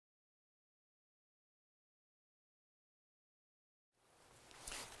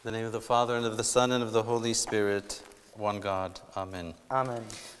In the name of the Father, and of the Son, and of the Holy Spirit, one God. Amen. Amen.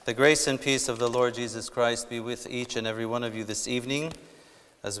 The grace and peace of the Lord Jesus Christ be with each and every one of you this evening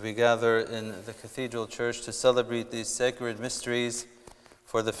as we gather in the Cathedral Church to celebrate these sacred mysteries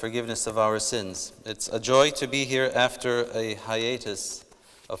for the forgiveness of our sins. It's a joy to be here after a hiatus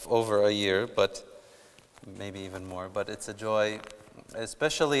of over a year, but maybe even more. But it's a joy,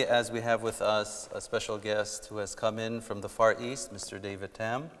 especially as we have with us a special guest who has come in from the Far East, Mr. David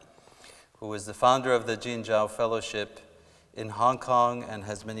Tam, who is the founder of the Jinzhao Fellowship in Hong Kong and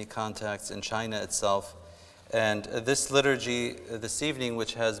has many contacts in China itself. And this liturgy this evening,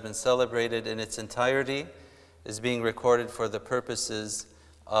 which has been celebrated in its entirety, is being recorded for the purposes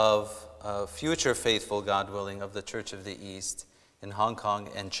of future faithful, God willing, of the Church of the East in Hong Kong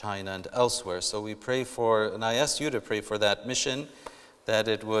and China and elsewhere. So we pray for, and I ask you to pray for that mission, that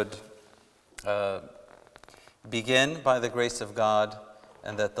it would begin by the grace of God,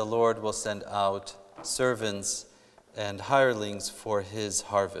 and that the Lord will send out servants and hirelings for his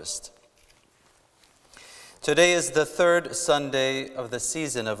harvest. Today is the third Sunday of the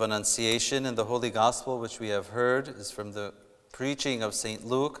season of Annunciation, and the Holy Gospel which we have heard is from the preaching of St.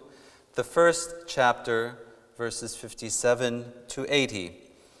 Luke, the first chapter, verses 57 to 80.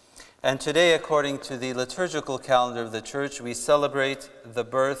 And today, according to the liturgical calendar of the Church, we celebrate the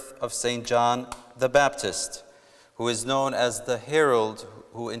birth of St. John the Baptist, who is known as the herald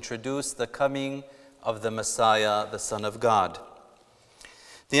who introduced the coming of the Messiah, the Son of God.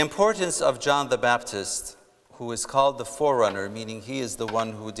 The importance of John the Baptist, who is called the forerunner, meaning he is the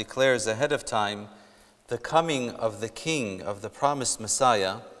one who declares ahead of time the coming of the King, of the promised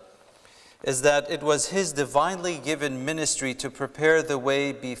Messiah, is that it was his divinely given ministry to prepare the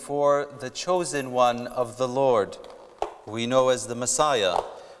way before the chosen one of the Lord, who we know as the Messiah,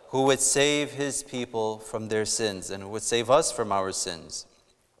 who would save his people from their sins and who would save us from our sins.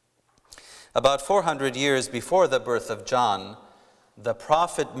 About 400 years before the birth of John, the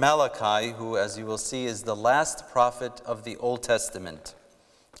prophet Malachi, who, as you will see, is the last prophet of the Old Testament.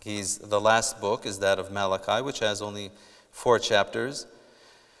 The last book is that of Malachi, which has only 4 chapters,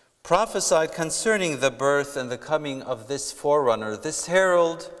 prophesied concerning the birth and the coming of this forerunner, this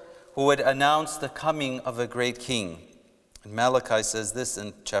herald who would announce the coming of a great king. And Malachi says this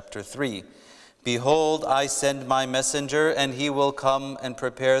in chapter 3, "Behold, I send my messenger, and he will come and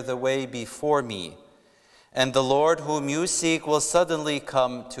prepare the way before me. And the Lord whom you seek will suddenly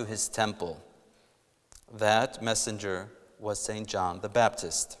come to his temple." That messenger was St. John the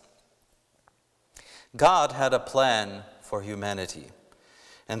Baptist. God had a plan for humanity,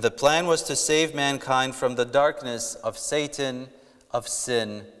 and the plan was to save mankind from the darkness of Satan, of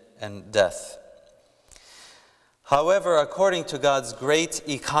sin, and death. However, according to God's great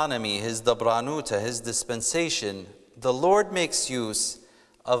economy, his dabranuta, his dispensation, the Lord makes use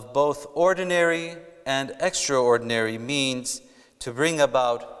of both ordinary and extraordinary means to bring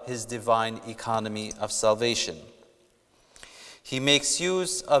about his divine economy of salvation. He makes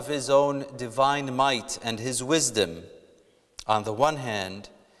use of his own divine might and his wisdom on the one hand,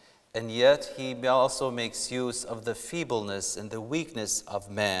 and yet he also makes use of the feebleness and the weakness of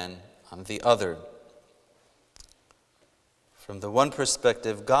man on the other. From the one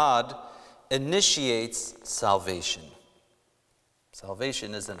perspective, God initiates salvation.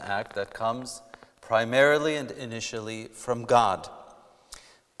 Salvation is an act that comes primarily and initially from God.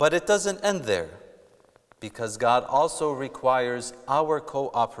 But it doesn't end there, because God also requires our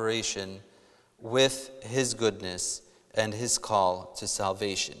cooperation with his goodness and his call to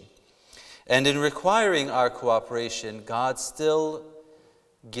salvation. And in requiring our cooperation, God still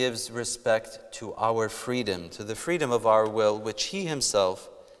gives respect to our freedom, to the freedom of our will, which he himself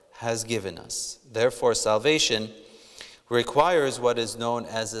has given us. Therefore, salvation requires what is known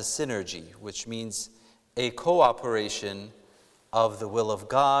as a synergy, which means a cooperation of the will of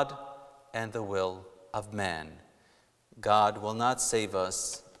God and the will of man. God will not save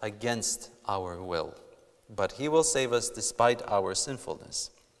us against our will, but he will save us despite our sinfulness.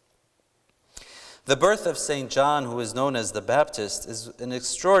 The birth of St. John, who is known as the Baptist, is an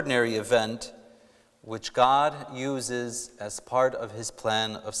extraordinary event which God uses as part of his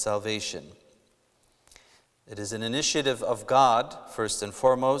plan of salvation. It is an initiative of God, first and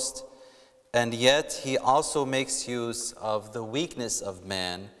foremost, and yet he also makes use of the weakness of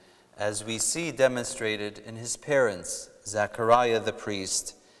man, as we see demonstrated in his parents, Zechariah the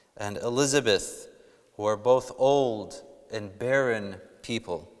priest and Elizabeth, who are both old and barren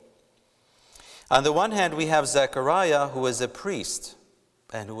people. On the one hand, we have Zechariah, who is a priest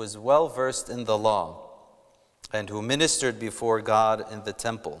and who is well versed in the law and who ministered before God in the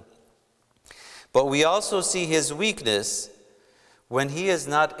temple. But we also see his weakness when he is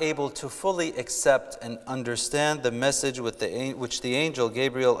not able to fully accept and understand the message which the angel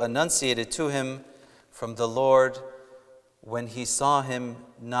Gabriel enunciated to him from the Lord when he saw him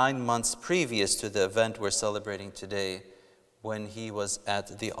 9 months previous to the event we're celebrating today, when he was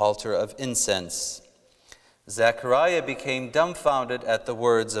at the altar of incense. Zechariah became dumbfounded at the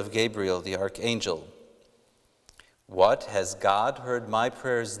words of Gabriel, the archangel. What, has God heard my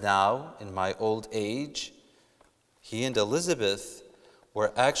prayers now in my old age? He and Elizabeth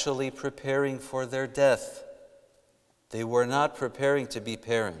were actually preparing for their death. They were not preparing to be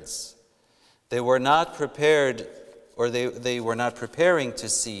parents. They were not prepared, or they were not preparing to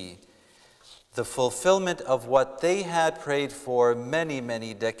see the fulfillment of what they had prayed for many,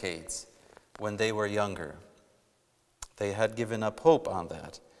 many decades when they were younger. They had given up hope on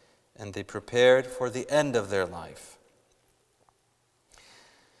that, and they prepared for the end of their life.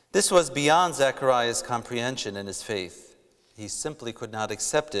 This was beyond Zechariah's comprehension in his faith. He simply could not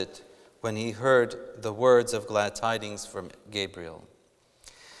accept it when he heard the words of glad tidings from Gabriel.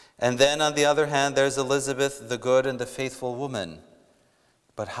 And then, on the other hand, there's Elizabeth, the good and the faithful woman.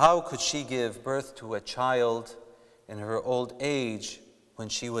 But how could she give birth to a child in her old age when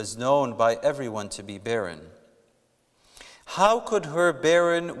she was known by everyone to be barren? How could her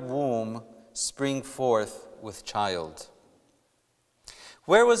barren womb spring forth with child?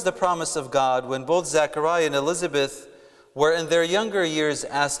 Where was the promise of God when both Zechariah and Elizabeth were in their younger years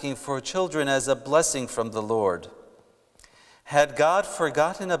asking for children as a blessing from the Lord? Had God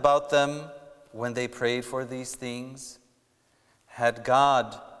forgotten about them when they prayed for these things? Had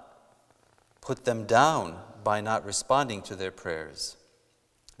God put them down by not responding to their prayers?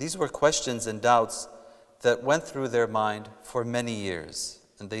 These were questions and doubts that went through their mind for many years,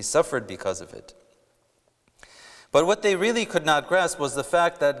 and they suffered because of it. But what they really could not grasp was the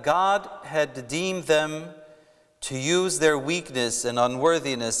fact that God had deemed them to use their weakness and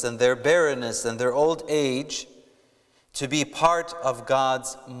unworthiness and their barrenness and their old age to be part of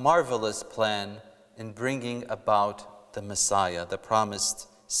God's marvelous plan in bringing about the Messiah, the promised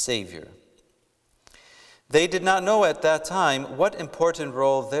Savior. They did not know at that time what important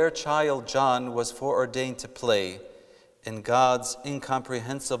role their child John was foreordained to play in God's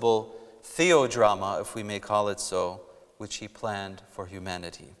incomprehensible theodrama, if we may call it so, which he planned for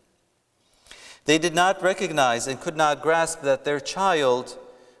humanity. They did not recognize and could not grasp that their child,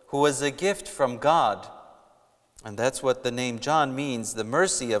 who was a gift from God, and that's what the name John means, the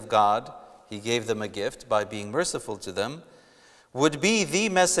mercy of God, he gave them a gift by being merciful to them, would be the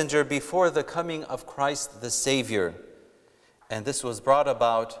messenger before the coming of Christ the Savior. And this was brought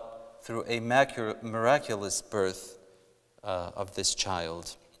about through a miraculous birth of this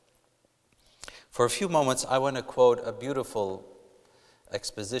child. For a few moments, I want to quote a beautiful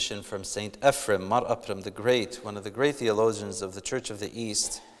exposition from Saint Ephraim, Mar Ephraim the Great, one of the great theologians of the Church of the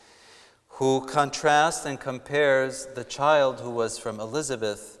East, who contrasts and compares the child who was from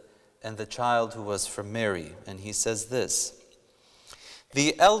Elizabeth and the child who was from Mary. And he says this: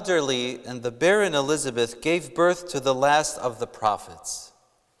 the elderly and the barren Elizabeth gave birth to the last of the prophets,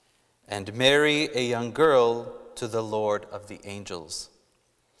 and Mary, a young girl, to the Lord of the angels.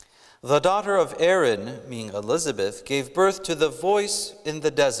 The daughter of Aaron, meaning Elizabeth, gave birth to the voice in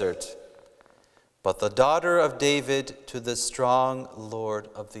the desert, but the daughter of David to the strong Lord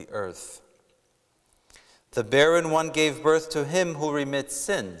of the earth. The barren one gave birth to him who remits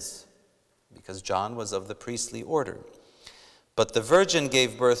sins, because John was of the priestly order. But the virgin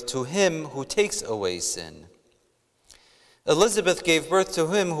gave birth to him who takes away sin. Elizabeth gave birth to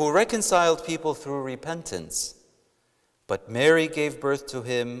him who reconciled people through repentance. But Mary gave birth to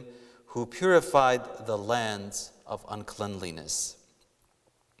him who purified the lands of uncleanliness.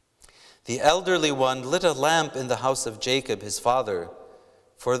 The elderly one lit a lamp in the house of Jacob, his father,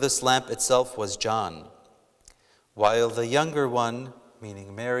 for this lamp itself was John, while the younger one,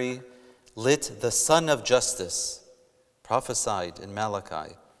 meaning Mary, lit the sun of justice, prophesied in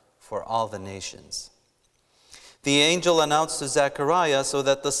Malachi, for all the nations. The angel announced to Zechariah so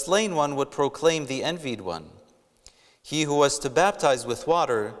that the slain one would proclaim the envied one. He who was to baptize with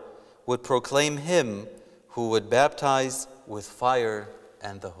water would proclaim him who would baptize with fire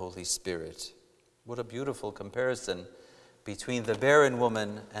and the Holy Spirit. What a beautiful comparison between the barren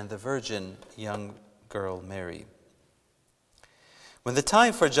woman and the virgin young girl Mary. When the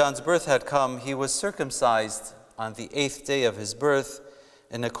time for John's birth had come, he was circumcised on the 8th day of his birth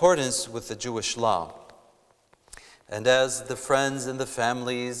in accordance with the Jewish law. And as the friends and the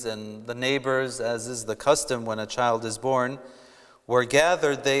families and the neighbors, as is the custom when a child is born, were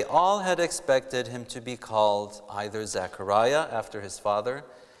gathered, they all had expected him to be called either Zechariah, after his father,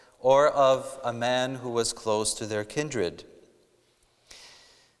 or of a man who was close to their kindred.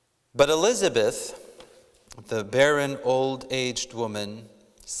 But Elizabeth, the barren old-aged woman,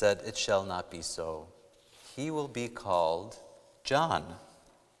 said, "It shall not be so. He will be called John."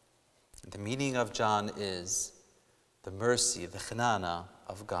 The meaning of John is the mercy, the chnana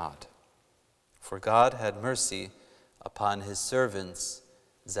of God. For God had mercy upon his servants,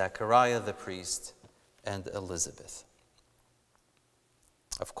 Zechariah the priest and Elizabeth.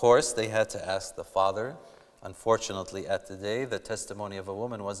 Of course, they had to ask the father. Unfortunately, at the day, the testimony of a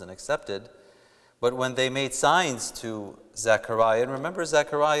woman wasn't accepted. But when they made signs to Zechariah, and remember,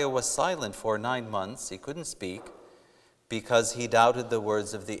 Zechariah was silent for 9 months. He couldn't speak because he doubted the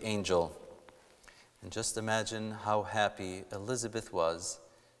words of the angel. And just imagine how happy Elizabeth was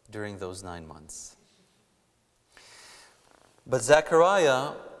during those 9 months. But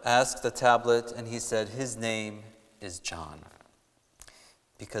Zechariah asked the tablet, and he said, his name is John.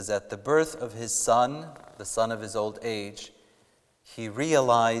 Because at the birth of his son, the son of his old age, he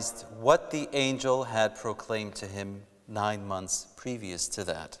realized what the angel had proclaimed to him 9 months previous to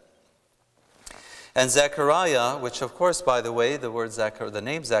that. And Zechariah, which of course, by the way, the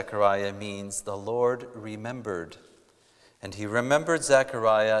name Zechariah means the Lord remembered. And he remembered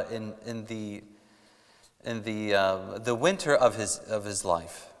Zechariah in the winter of his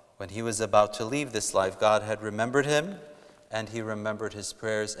life. When he was about to leave this life, God had remembered him, and he remembered his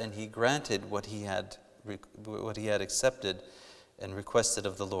prayers, and he granted what he had accepted and requested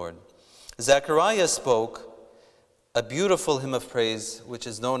of the Lord. Zechariah spoke a beautiful hymn of praise, which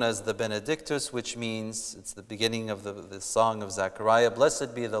is known as the Benedictus, which means, it's the beginning of the song of Zechariah,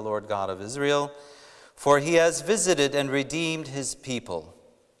 "Blessed be the Lord God of Israel, for he has visited and redeemed his people."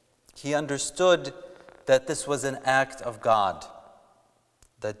 He understood that this was an act of God,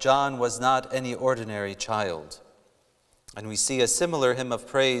 that John was not any ordinary child. And we see a similar hymn of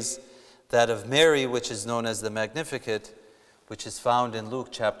praise, that of Mary, which is known as the Magnificat, which is found in Luke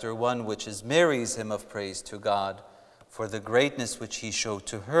chapter 1, which is Mary's hymn of praise to God for the greatness which he showed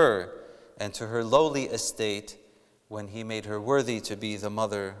to her and to her lowly estate when he made her worthy to be the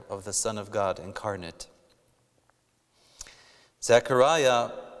mother of the Son of God incarnate.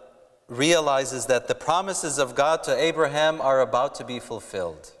 Zechariah realizes that the promises of God to Abraham are about to be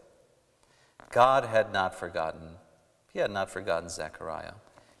fulfilled. God had not forgotten. He had not forgotten Zechariah.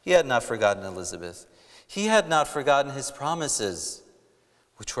 He had not forgotten Elizabeth. He had not forgotten his promises,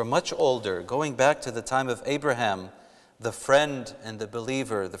 which were much older, going back to the time of Abraham, the friend and the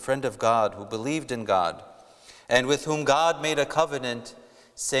believer, the friend of God who believed in God, and with whom God made a covenant,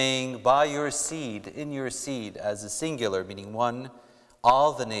 saying, by your seed, in your seed, as a singular, meaning one,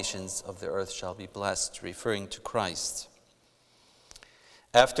 all the nations of the earth shall be blessed, referring to Christ.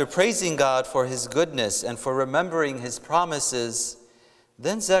 After praising God for his goodness and for remembering his promises,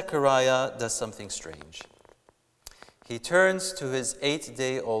 then Zechariah does something strange. He turns to his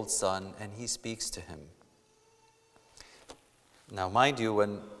 8-day-old son and he speaks to him. Now, mind you,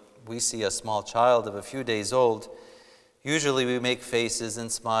 when we see a small child of a few days old, usually we make faces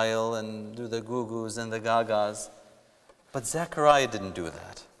and smile and do the goo-goos and the gagas. But Zechariah didn't do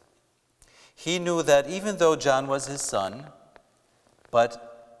that. He knew that even though John was his son,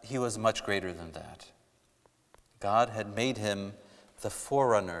 but he was much greater than that. God had made him the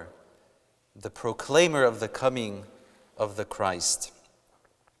forerunner, the proclaimer of the coming of the Christ.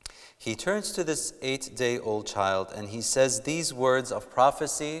 He turns to this 8-day-old child and he says these words of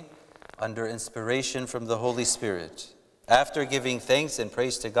prophecy under inspiration from the Holy Spirit. After giving thanks and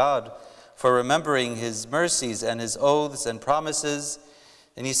praise to God for remembering his mercies and his oaths and promises,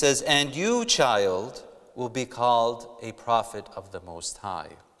 and he says, and you, child, will be called a prophet of the Most High.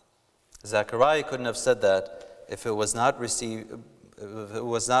 Zechariah couldn't have said that if it was not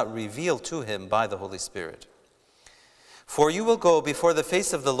revealed to him by the Holy Spirit. For you will go before the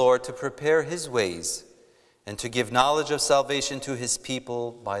face of the Lord to prepare his ways and to give knowledge of salvation to his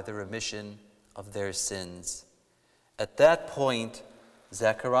people by the remission of their sins. At that point,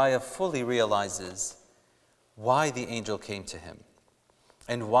 Zechariah fully realizes why the angel came to him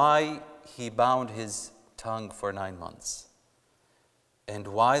and why he bound his tongue for 9 months and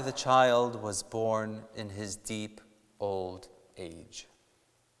why the child was born in his deep old age.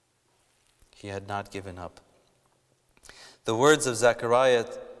 He had not given up. The words of Zechariah,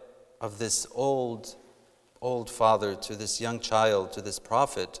 of this old father to this young child, to this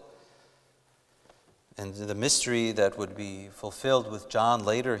prophet, and the mystery that would be fulfilled with John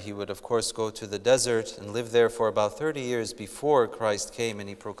later. He would, of course, go to the desert and live there for about 30 years before Christ came, and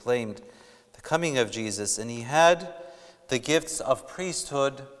he proclaimed the coming of Jesus. And he had the gifts of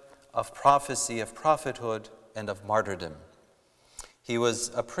priesthood, of prophecy, of prophethood, and of martyrdom. He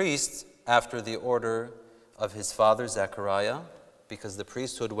was a priest after the order of his father Zechariah, because the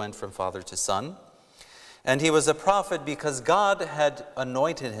priesthood went from father to son. And he was a prophet because God had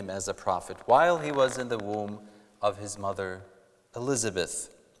anointed him as a prophet while he was in the womb of his mother Elizabeth.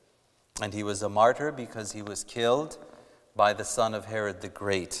 And he was a martyr because he was killed by the son of Herod the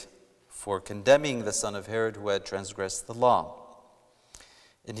Great for condemning the son of Herod who had transgressed the law.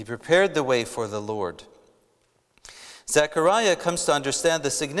 And he prepared the way for the Lord. Zechariah comes to understand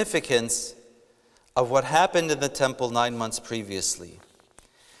the significance of what happened in the temple 9 months previously.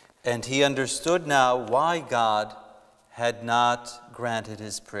 And he understood now why God had not granted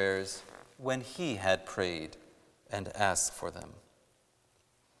his prayers when he had prayed and asked for them.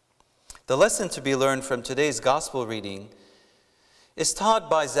 The lesson to be learned from today's gospel reading is taught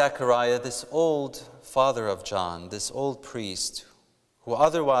by Zechariah, this old father of John, this old priest, who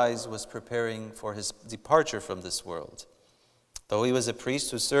otherwise was preparing for his departure from this world. Though he was a priest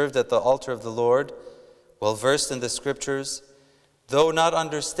who served at the altar of the Lord, well versed in the scriptures, though not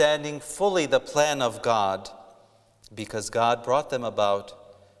understanding fully the plan of God, because God brought them about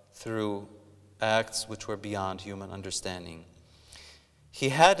through acts which were beyond human understanding. He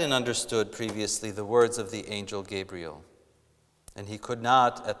hadn't understood previously the words of the angel Gabriel, and he could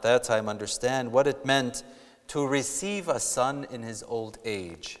not at that time understand what it meant to receive a son in his old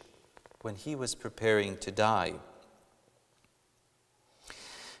age when he was preparing to die.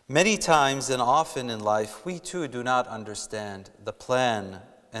 Many times and often in life, we too do not understand the plan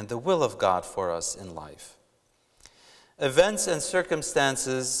and the will of God for us in life. Events and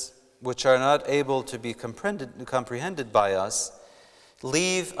circumstances which are not able to be comprehended by us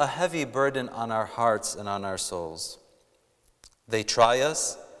leave a heavy burden on our hearts and on our souls. They try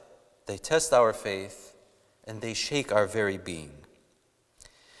us, they test our faith, and they shake our very being.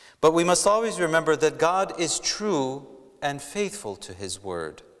 But we must always remember that God is true and faithful to his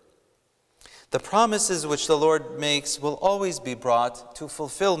word. The promises which the Lord makes will always be brought to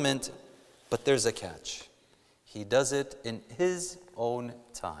fulfillment, but there's a catch. He does it in his own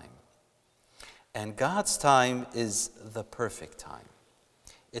time. And God's time is the perfect time.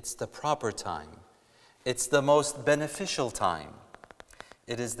 It's the proper time. It's the most beneficial time.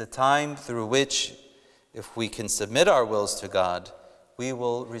 It is the time through which, if we can submit our wills to God, we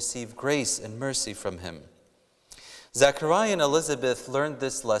will receive grace and mercy from him. Zechariah and Elizabeth learned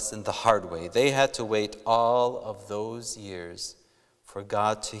this lesson the hard way. They had to wait all of those years for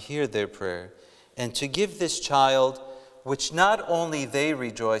God to hear their prayer and to give this child, which not only they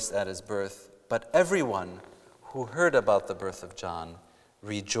rejoiced at his birth, but everyone who heard about the birth of John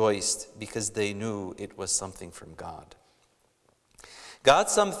rejoiced because they knew it was something from God. God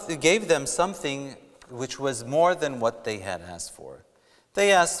gave them something which was more than what they had asked for.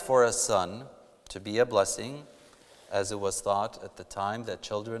 They asked for a son to be a blessing, as it was thought at the time that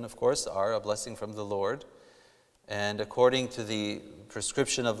children, of course, are a blessing from the Lord. And according to the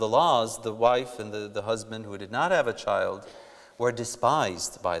prescription of the laws, the wife and the husband who did not have a child were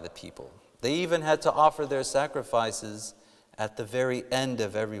despised by the people. They even had to offer their sacrifices at the very end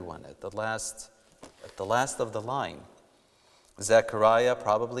of everyone, at the last of the line. Zechariah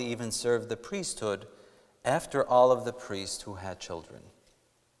probably even served the priesthood after all of the priests who had children.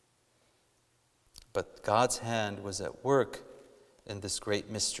 But God's hand was at work in this great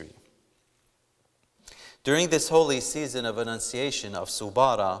mystery. During this holy season of Annunciation, of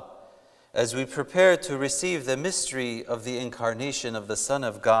Subara, as we prepare to receive the mystery of the incarnation of the Son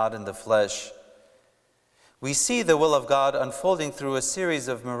of God in the flesh, we see the will of God unfolding through a series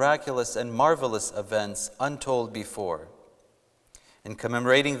of miraculous and marvelous events untold before. In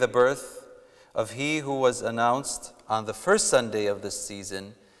commemorating the birth of he who was announced on the first Sunday of this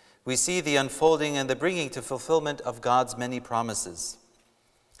season, we see the unfolding and the bringing to fulfillment of God's many promises.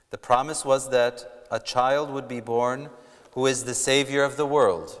 The promise was that a child would be born who is the Savior of the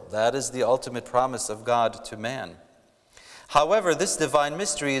world. That is the ultimate promise of God to man. However, this divine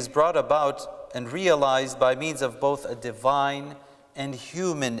mystery is brought about and realized by means of both a divine and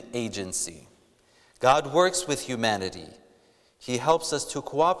human agency. God works with humanity. He helps us to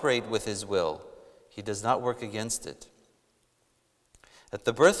cooperate with his will. He does not work against it. At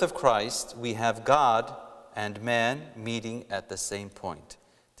the birth of Christ, we have God and man meeting at the same point.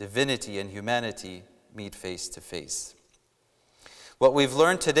 Divinity and humanity meet face to face. What we've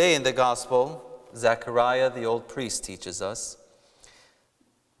learned today in the gospel, Zechariah, the old priest, teaches us,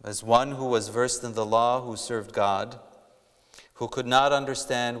 as one who was versed in the law, who served God, who could not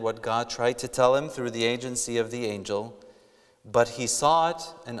understand what God tried to tell him through the agency of the angel, but he saw it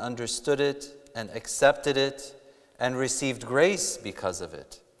and understood it and accepted it and received grace because of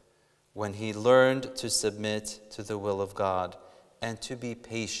it, when he learned to submit to the will of God and to be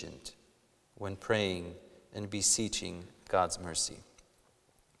patient when praying and beseeching God's mercy.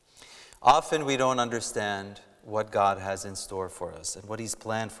 Often we don't understand what God has in store for us and what He's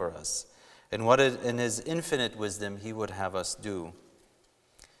planned for us and what in His infinite wisdom He would have us do.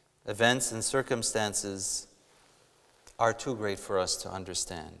 Events and circumstances are too great for us to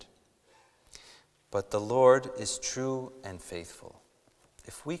understand. But the Lord is true and faithful.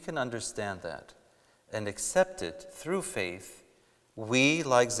 If we can understand that and accept it through faith, we,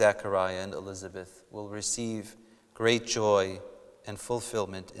 like Zechariah and Elizabeth, will receive great joy and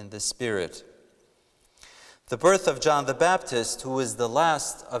fulfillment in the Spirit. The birth of John the Baptist, who is the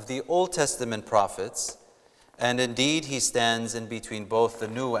last of the Old Testament prophets, and indeed he stands in between both the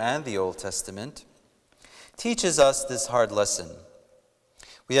New and the Old Testament, teaches us this hard lesson.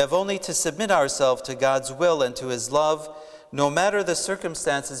 We have only to submit ourselves to God's will and to His love, no matter the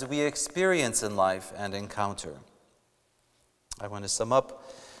circumstances we experience in life and encounter. I want to sum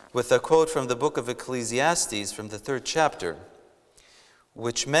up with a quote from the book of Ecclesiastes from the 3rd chapter,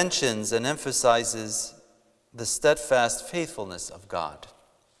 which mentions and emphasizes the steadfast faithfulness of God.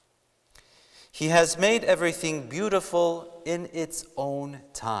 He has made everything beautiful in its own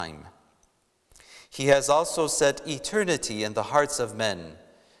time. He has also set eternity in the hearts of men,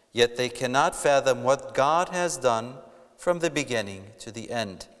 yet they cannot fathom what God has done from the beginning to the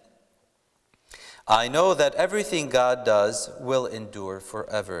end. I know that everything God does will endure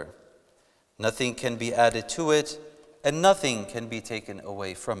forever. Nothing can be added to it, and nothing can be taken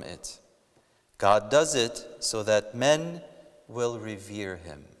away from it. God does it so that men will revere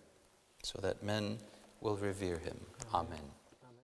Him. So that men will revere Him. Amen.